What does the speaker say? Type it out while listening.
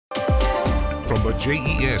From the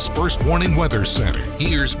JES First Warning Weather Center,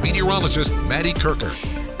 here's meteorologist Maddie Kirker.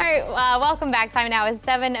 All right, welcome back. Time now is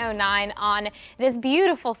 7:09 on this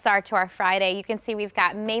beautiful start to our Friday. You can see we've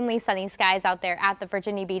got mainly sunny skies out there at the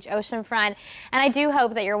Virginia Beach oceanfront. And I do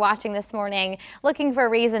hope that you're watching this morning looking for a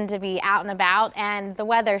reason to be out and about. And the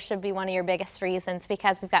weather should be one of your biggest reasons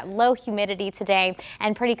because we've got low humidity today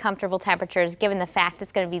and pretty comfortable temperatures given the fact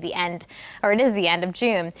it's going to be the end, or it is the end of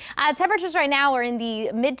June. Temperatures right now are in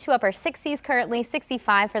the mid to upper 60s currently,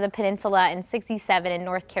 65 for the peninsula and 67 in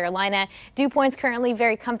North Carolina. Dew points currently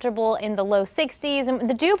very comfortable in the low 60s, and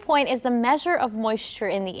the dew point is the measure of moisture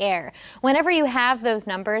in the air. Whenever you have those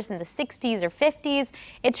numbers in the 60s or 50s,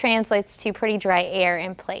 it translates to pretty dry air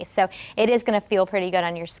in place. So it is going to feel pretty good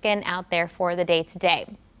on your skin out there for the day today.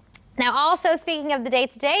 Now, also speaking of the day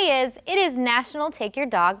today, it is National Take Your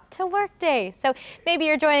Dog to Work Day. So maybe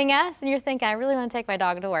you're joining us and you're thinking, I really want to take my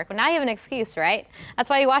dog to work. Well, now you have an excuse, right? That's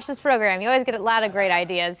why you watch this program. You always get a lot of great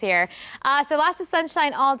ideas here. So lots of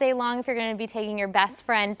sunshine all day long if you're going to be taking your best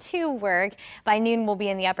friend to work. By noon, we'll be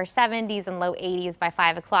in the upper 70s and low 80s by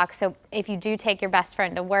 5 o'clock. So if you do take your best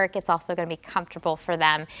friend to work, it's also going to be comfortable for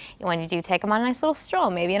them when you do take them on a nice little stroll,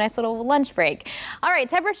 maybe a nice little lunch break. All right,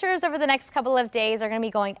 temperatures over the next couple of days are going to be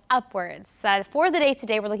going upwards. For the day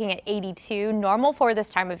today, we're looking at 82. Normal for this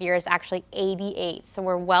time of year is actually 88. So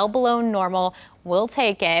we're well below normal. We'll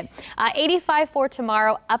take it. 85 for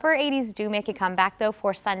tomorrow. Upper 80s do make a comeback though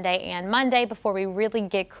for Sunday and Monday before we really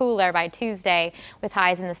get cooler by Tuesday with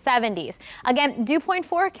highs in the 70s. Again, dew point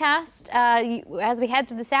forecast as we head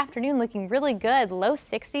through this afternoon looking really good. Low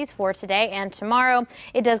 60s for today and tomorrow.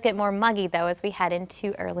 It does get more muggy though as we head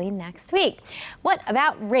into early next week. What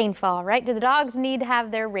about rainfall, right? Do the dogs need to have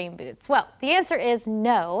their rain boots? Well, the answer is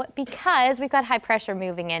no, because we've got high pressure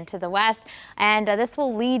moving into the west, and this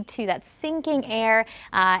will lead to that sinking air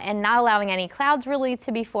and not allowing any clouds really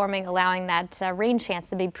to be forming, allowing that rain chance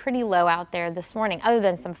to be pretty low out there this morning, other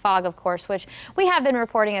than some fog, of course, which we have been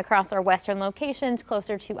reporting across our western locations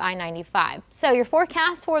closer to I-95. So your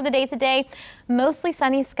forecast for the day today, mostly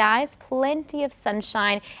sunny skies, plenty of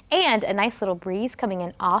sunshine, and a nice little breeze coming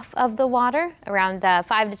in off of the water around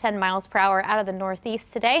 5 to 10 miles per hour out of the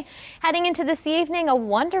northeast today. Heading into this evening, a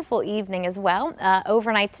wonderful evening as well.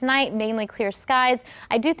 Overnight tonight, mainly clear skies.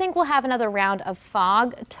 I do think we'll have another round of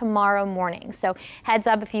fog tomorrow morning. So heads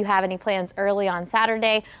up if you have any plans early on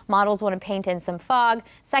Saturday. Models want to paint in some fog.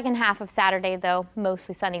 Second half of Saturday, though,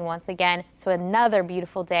 mostly sunny once again. So another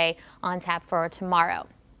beautiful day on tap for tomorrow.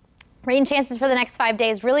 Rain chances for the next 5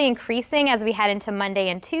 days really increasing as we head into Monday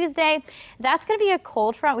and Tuesday. That's going to be a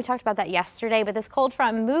cold front. We talked about that yesterday, but this cold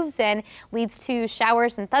front moves in, leads to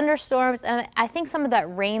showers and thunderstorms, and I think some of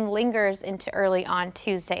that rain lingers into early on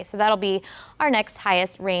Tuesday. So that'll be our next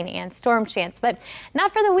highest rain and storm chance, but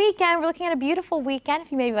not for the weekend. We're looking at a beautiful weekend.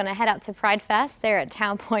 If you maybe want to head out to Pride Fest there at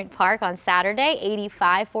Town Point Park on Saturday,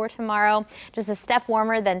 85 for tomorrow, just a step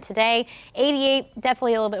warmer than today. 88,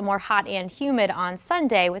 definitely a little bit more hot and humid on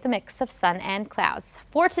Sunday with a mix of sun and clouds.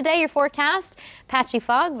 For today, your forecast, patchy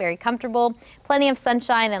fog, very comfortable, plenty of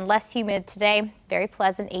sunshine and less humid today, very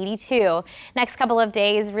pleasant 82. Next couple of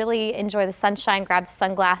days, really enjoy the sunshine, grab the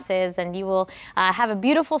sunglasses, and you will have a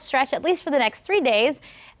beautiful stretch at least for the next 3 days.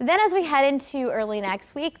 Then as we head into early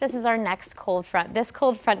next week, this is our next cold front. This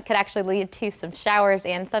cold front could actually lead to some showers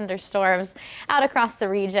and thunderstorms out across the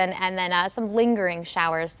region, and then some lingering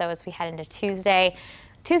showers though as we head into Tuesday.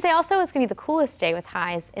 Tuesday also is going to be the coolest day with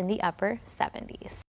highs in the upper 70s.